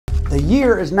The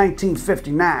year is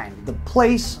 1959. The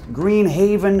place,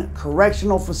 GreenHaven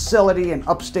Correctional Facility in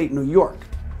upstate New York.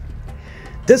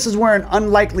 This is where an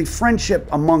unlikely friendship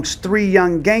amongst three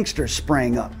young gangsters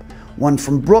sprang up. One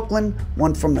from Brooklyn,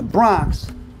 one from the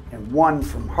Bronx, and one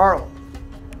from Harlem.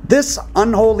 This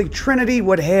unholy trinity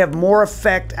would have more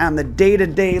effect on the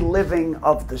day-to-day living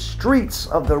of the streets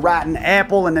of the Rotten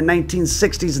Apple in the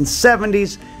 1960s and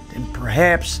 70s than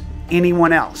perhaps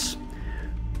anyone else.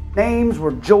 Names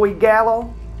were Joey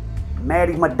Gallo,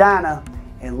 Matty Madonna,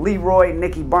 and Leroy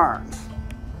 "Nicky" Barnes.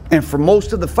 And for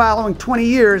most of the following 20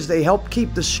 years, they helped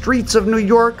keep the streets of New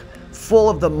York full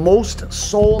of the most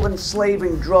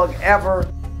soul-enslaving drug ever,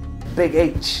 Big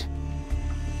H.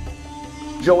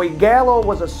 Joey Gallo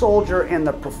was a soldier in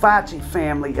the Profaci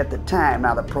family at the time.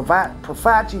 Now, the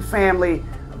Profaci family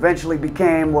eventually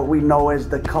became what we know as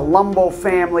the Colombo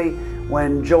family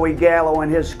when Joey Gallo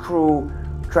and his crew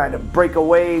tried to break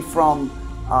away from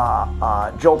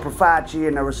Joe Profaci,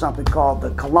 and there was something called the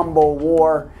Colombo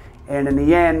War. And in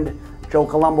the end, Joe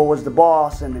Colombo was the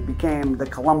boss, and it became the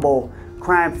Colombo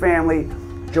crime family.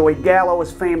 Joey Gallo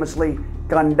was famously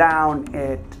gunned down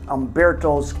at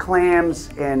Umberto's Clams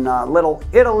in Little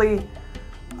Italy,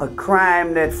 a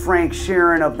crime that Frank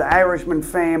Sheeran of the Irishman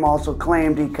fame also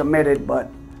claimed he committed, but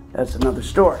that's another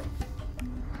story.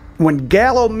 When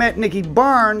Gallo met Nicky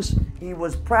Barnes, he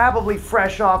was probably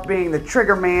fresh off being the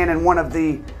triggerman in one of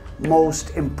the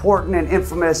most important and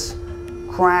infamous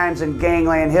crimes in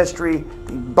gangland history,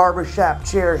 the barbershop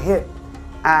chair hit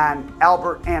on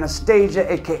Albert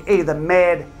Anastasia, aka the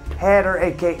Mad Hatter,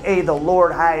 aka the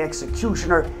Lord High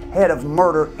Executioner, head of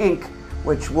Murder Inc.,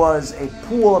 which was a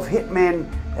pool of hitmen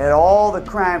that all the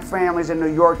crime families in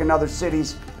New York and other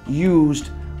cities used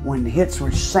when hits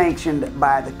were sanctioned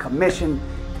by the commission.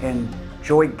 And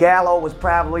Joey Gallo was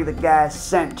probably the guy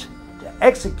sent to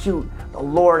execute the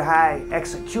Lord High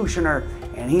Executioner,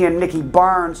 and he and Nicky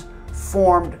Barnes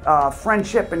formed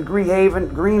friendship in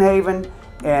GreenHaven,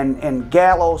 and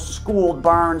Gallo schooled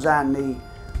Barnes on the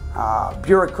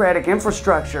bureaucratic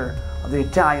infrastructure of the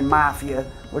Italian mafia,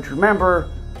 which, remember,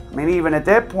 I mean, even at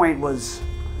that point was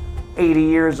 80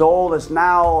 years old. It's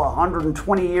now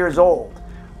 120 years old.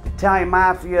 The Italian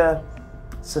mafia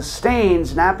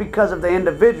sustains not because of the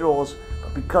individuals,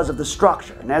 but because of the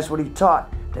structure, and that's what he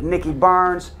taught to Nicky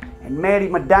Barnes. And Matty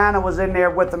Madonna was in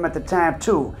there with him at the time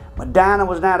too. Madonna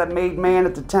was not a made man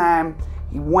at the time.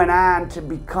 He went on to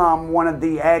become one of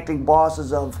the acting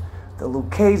bosses of the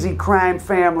Lucchese crime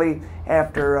family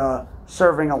after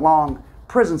serving a long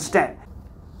prison stint.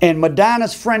 And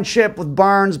Madonna's friendship with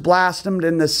Barnes blossomed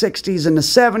in the 60s and the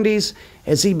 70s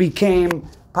as he became,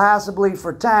 possibly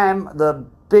for time, the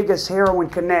biggest heroin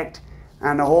connect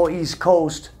on the whole East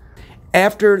Coast.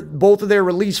 After both of their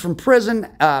release from prison,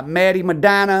 Matty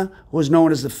Madonna, who was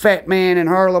known as the Fat Man in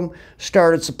Harlem,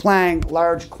 started supplying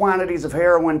large quantities of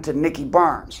heroin to Nicky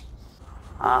Barnes.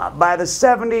 By the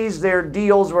 70s, their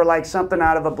deals were like something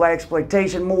out of a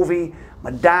blaxploitation movie.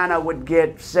 Madonna would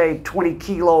get, say, 20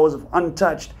 kilos of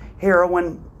untouched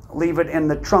heroin, leave it in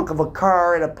the trunk of a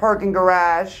car at a parking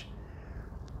garage.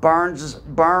 Barnes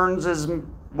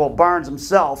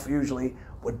himself usually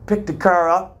would pick the car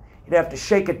up. He'd have to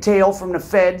shake a tail from the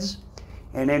feds,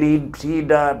 and then he'd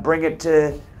bring it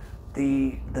to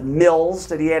the mills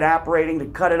that he had operating to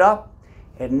cut it up.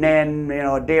 And then, you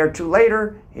know, a day or two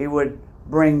later, he would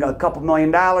bring a couple $1 million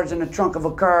in the trunk of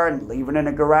a car and leave it in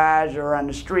a garage or on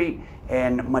the street,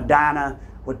 and Madonna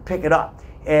would pick it up.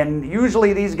 And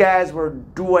usually these guys were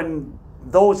doing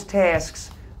those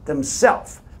tasks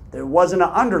themselves. There wasn't an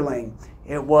underling.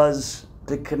 It was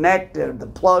the connect,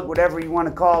 the plug, whatever you want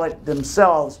to call it,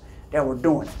 themselves that were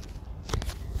doing it.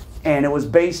 And it was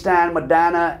based on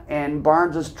Madonna and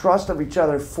Barnes' trust of each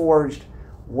other, forged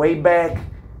way back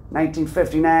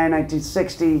 1959,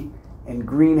 1960 in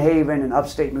GreenHaven in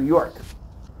upstate New York.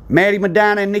 Matty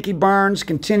Madonna and Nicky Barnes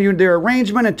continued their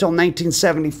arrangement until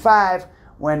 1975,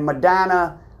 when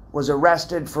Madonna was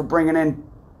arrested for bringing in,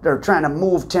 or trying to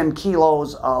move 10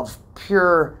 kilos of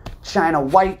pure China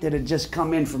white that had just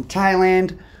come in from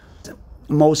Thailand,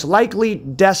 most likely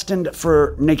destined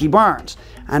for Nicky Barnes.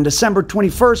 On December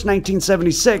 21st,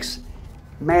 1976,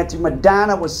 Matty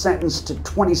Madonna was sentenced to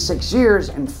 26 years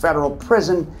in federal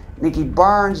prison. Nicky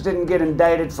Barnes didn't get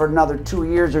indicted for another 2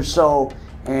 years or so,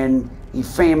 and he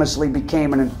famously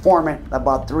became an informant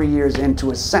about 3 years into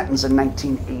his sentence in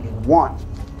 1981.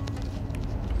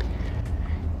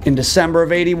 In December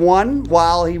of '81,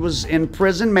 while he was in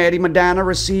prison, Matty Madonna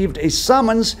received a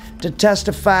summons to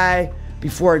testify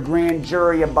before a grand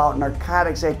jury about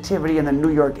narcotics activity in the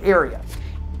New York area.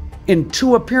 In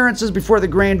 2 appearances before the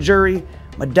grand jury,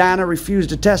 Madonna refused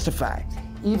to testify.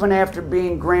 even after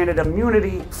being granted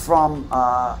immunity from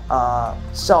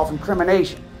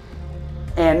self-incrimination.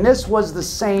 And this was the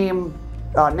same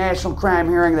national crime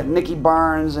hearing that Nicky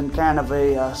Barnes, in kind of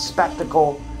a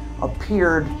spectacle,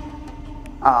 appeared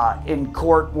in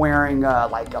court wearing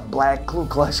like a black Ku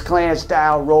Klux Klan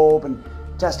style robe and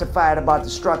testified about the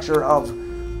structure of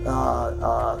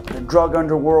the drug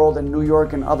underworld in New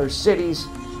York and other cities.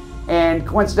 And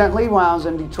coincidentally, while I was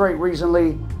in Detroit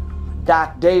recently,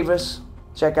 Doc Davis,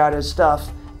 check out his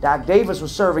stuff. Doc Davis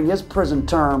was serving his prison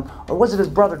term, or was it his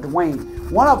brother Dwayne?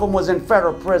 One of them was in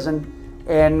federal prison,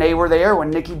 and they were there when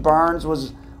Nicky Barnes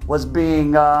was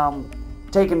being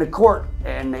taken to court,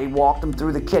 and they walked him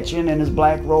through the kitchen in his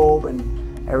black robe,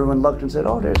 and everyone looked and said,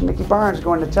 "Oh, there's Nicky Barnes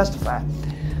going to testify."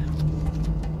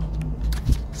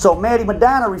 So Matty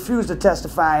Madonna refused to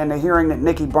testify in the hearing that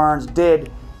Nicky Barnes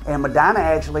did, and Madonna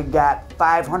actually got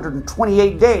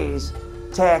 528 days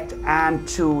tacked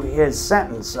onto his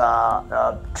sentence,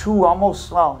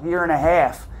 almost year and a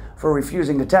half for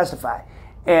refusing to testify.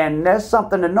 And that's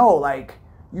something to know, like,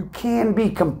 you can be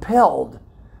compelled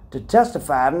to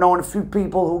testify. I've known a few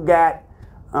people who got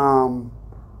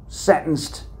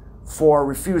sentenced for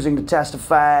refusing to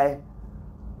testify.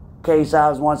 Case I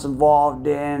was once involved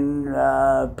in,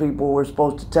 people were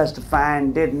supposed to testify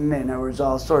and didn't, and there was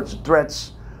all sorts of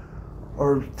threats,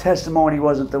 or testimony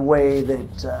wasn't the way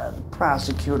that the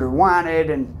prosecutor wanted,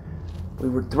 and we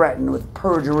were threatened with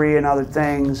perjury and other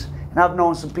things. And I've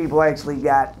known some people actually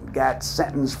got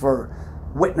sentenced for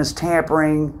witness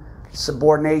tampering,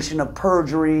 subordination of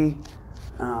perjury.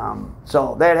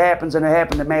 So that happens, and it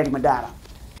happened to Matty Madonna.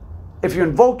 If you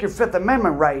invoke your Fifth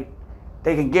Amendment right,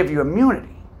 they can give you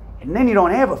immunity, and then you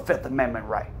don't have a Fifth Amendment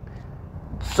right.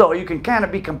 So you can kind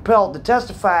of be compelled to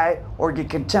testify or get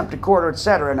contempt of court,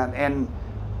 etc. And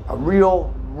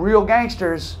real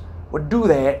gangsters would do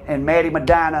that. And Matty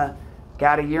Madonna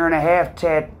got a year and a half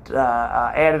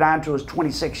added on to his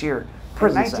 26-year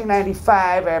prison sentence. In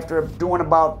 1995, after doing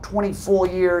about 20 full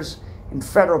years in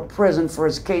federal prison for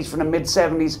his case from the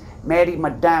mid-70s, Matty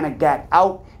Madonna got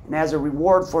out, and as a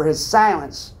reward for his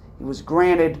silence, he was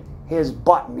granted his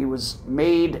button. He was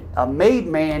made a made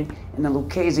man in the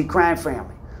Lucchese crime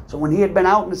family. So when he had been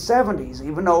out in the 70s,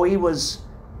 even though he was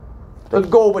the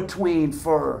go-between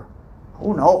for,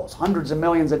 who knows, hundreds of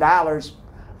millions of dollars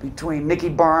between Nicky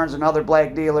Barnes and other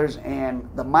black dealers and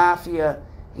the mafia,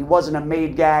 he wasn't a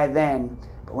made guy then.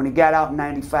 But when he got out in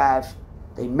 95,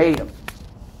 they made him.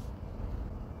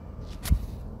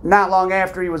 Not long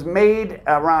after he was made,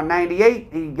 around 98,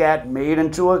 he got made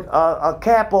into a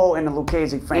capo in the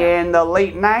Lucchese family. In the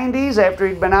late 90s, after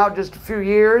he'd been out just a few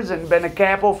years and been a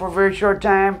capo for a very short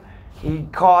time, he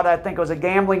caught, I think it was a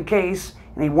gambling case,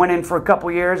 and he went in for a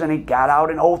couple years, and he got out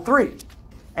in 03.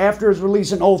 After his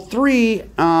release in 03,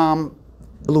 the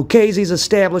Lucchese's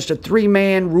established a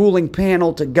three-man ruling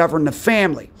panel to govern the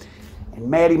family, and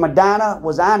Matty Madonna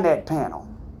was on that panel.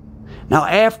 Now,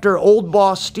 after old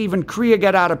boss Stephen Crea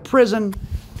got out of prison,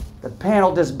 the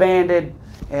panel disbanded,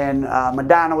 and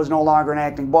Madonna was no longer an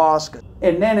acting boss.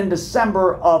 And then in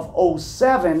December of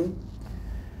 07,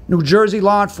 New Jersey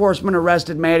law enforcement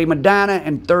arrested Matty Madonna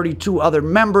and 32 other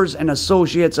members and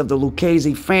associates of the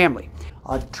Lucchese family.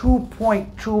 A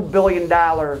 $2.2 billion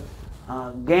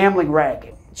gambling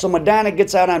racket. So Madonna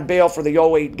gets out on bail for the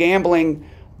 08 gambling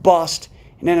bust,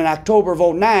 and then in October of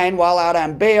 09, while out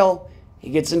on bail, he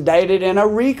gets indicted in a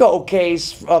RICO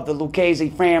case of the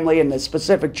Lucchese family, and the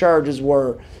specific charges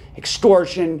were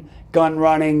extortion, gun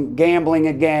running, gambling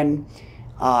again,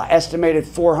 estimated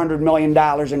 $400 million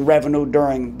in revenue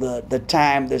during the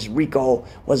time this RICO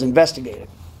was investigated.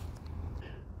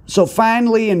 So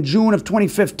finally, in June of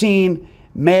 2015,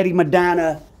 Matty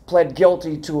Madonna pled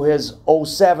guilty to his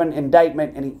 07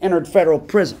 indictment, and he entered federal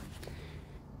prison.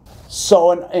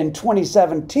 So in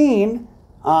 2017,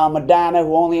 Madonna,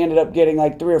 who only ended up getting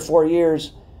like 3 or 4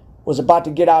 years, was about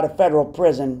to get out of federal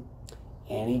prison,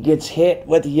 and he gets hit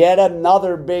with yet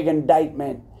another big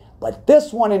indictment. But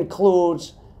this one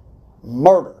includes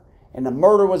murder, and the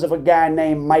murder was of a guy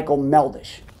named Michael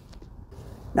Meldish.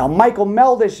 Now, Michael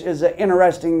Meldish is an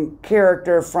interesting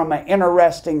character from an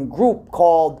interesting group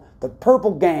called the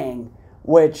Purple Gang,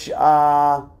 which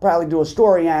probably do a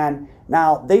story on.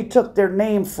 Now, they took their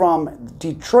name from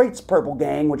Detroit's Purple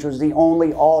Gang, which was the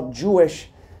only all-Jewish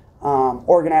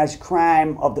organized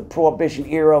crime of the Prohibition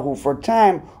era, who for a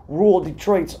time ruled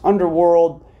Detroit's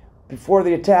underworld before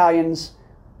the Italians,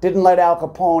 didn't let Al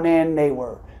Capone in. They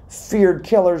were feared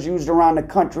killers used around the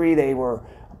country. They were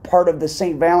part of the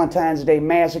St. Valentine's Day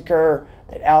massacre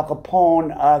that Al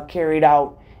Capone carried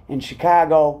out in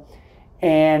Chicago.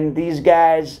 And these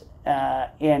guys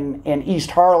in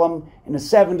East Harlem in the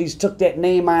 70s, took that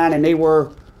name on, and they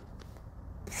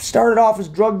started off as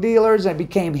drug dealers and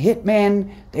became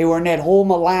hitmen. They were in that whole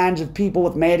melange of people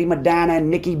with Matty Madonna and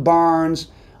Nicky Barnes,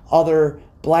 other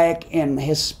black and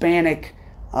Hispanic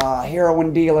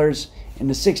heroin dealers in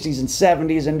the 60s and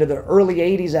 70s into the early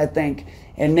 80s, I think.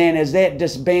 And then as that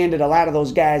disbanded, a lot of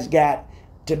those guys got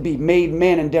to be made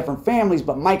men in different families,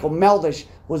 but Michael Meldish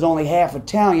was only half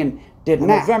Italian, did not.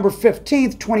 On November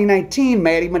 15th, 2019,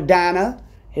 Matty Madonna,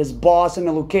 his boss in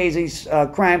the Lucchese's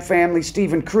crime family,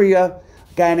 Stephen Crea, a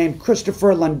guy named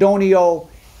Christopher Londonio,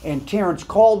 and Terrence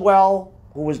Caldwell,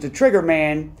 who was the trigger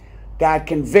man, got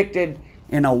convicted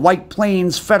in a White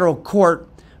Plains federal court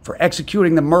for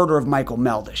executing the murder of Michael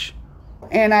Meldish.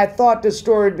 And I thought this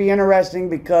story would be interesting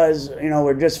because, you know,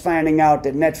 we're just finding out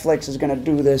that Netflix is going to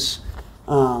do this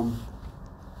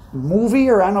movie,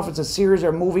 or I don't know if it's a series or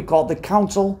a movie called The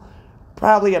Council.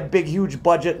 Probably a big, huge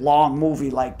budget, long movie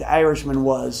like The Irishman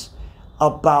was,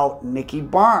 about Nicky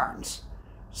Barnes.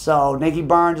 So Nicky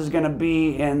Barnes is going to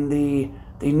be in the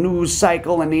news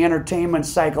cycle and the entertainment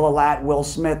cycle a lot. Will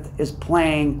Smith is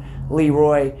playing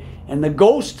Leroy. And the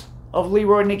ghost of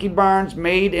Leroy Nicky Barnes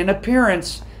made an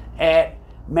appearance at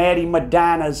Matty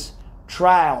Madonna's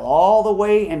trial all the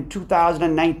way in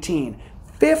 2019.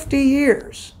 50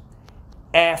 years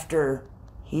after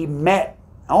he met,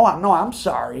 oh, no, I'm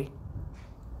sorry.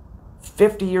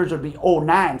 50 years would be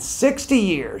 09. 60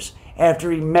 years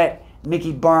after he met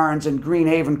Nicky Barnes in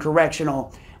GreenHaven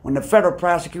Correctional, when the federal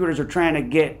prosecutors are trying to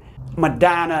get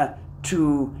Madonna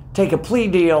to take a plea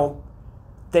deal,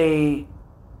 they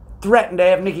threatened to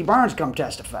have Nicky Barnes come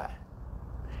testify.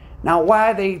 Now,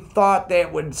 why they thought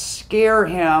that would scare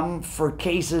him for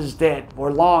cases that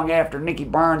were long after Nicky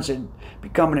Barnes had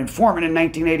become an informant in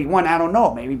 1981, I don't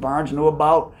know. Maybe Barnes knew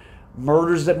about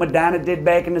murders that Madonna did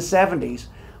back in the 70s.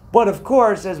 But of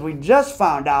course, as we just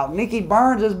found out, Nicky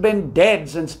Barnes has been dead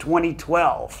since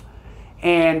 2012.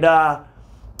 And a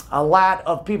lot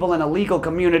of people in the legal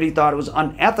community thought it was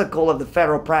unethical of the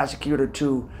federal prosecutor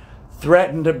to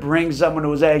threaten to bring someone who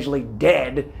was actually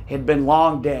dead, had been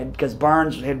long dead, because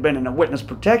Barnes had been in a witness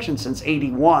protection since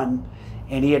 81,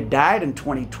 and he had died in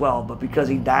 2012. But because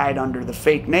he died under the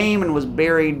fake name and was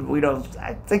buried,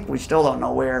 I think we still don't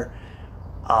know where,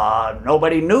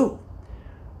 nobody knew.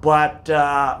 But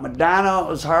Madonna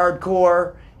was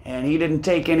hardcore, and he didn't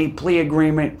take any plea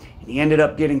agreement, and he ended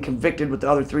up getting convicted with the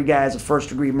other 3 guys of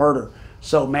first-degree murder.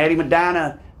 So Matty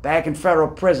Madonna back in federal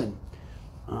prison.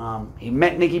 He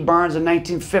met Nicky Barnes in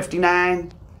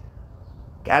 1959,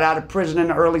 got out of prison in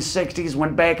the early 60s,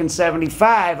 went back in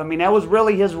 75. I mean, that was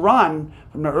really his run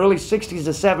from the early 60s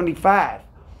to 75.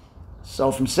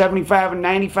 So from 75 and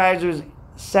 95,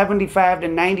 75 to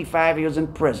 95, he was in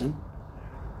prison.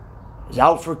 He was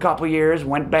out for a couple years,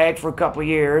 went back for a couple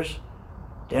years,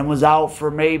 then was out for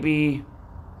maybe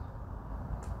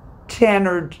 10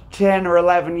 or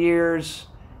 11 years,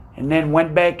 and then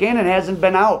went back in and hasn't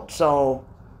been out. So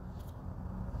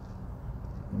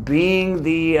being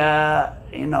the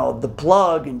the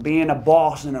plug and being a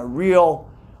boss in a real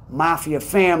mafia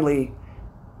family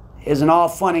isn't all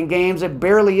fun and games. It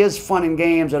barely is fun and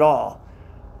games at all.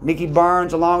 Nicky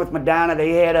Barnes, along with Madonna,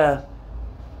 they had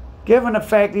given the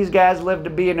fact these guys lived to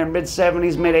be in their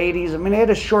mid-70s, mid-80s, I mean, they had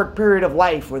a short period of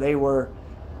life where they were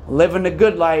living the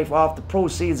good life off the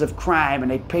proceeds of crime,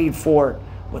 and they paid for it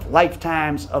with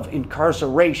lifetimes of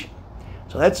incarceration.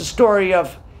 So that's the story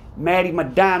of Matty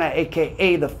Madonna,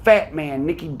 a.k.a. the Fat Man,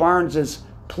 Nicky Barnes's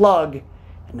plug,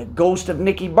 and the ghost of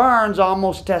Nicky Barnes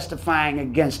almost testifying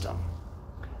against him.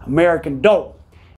 American Dope.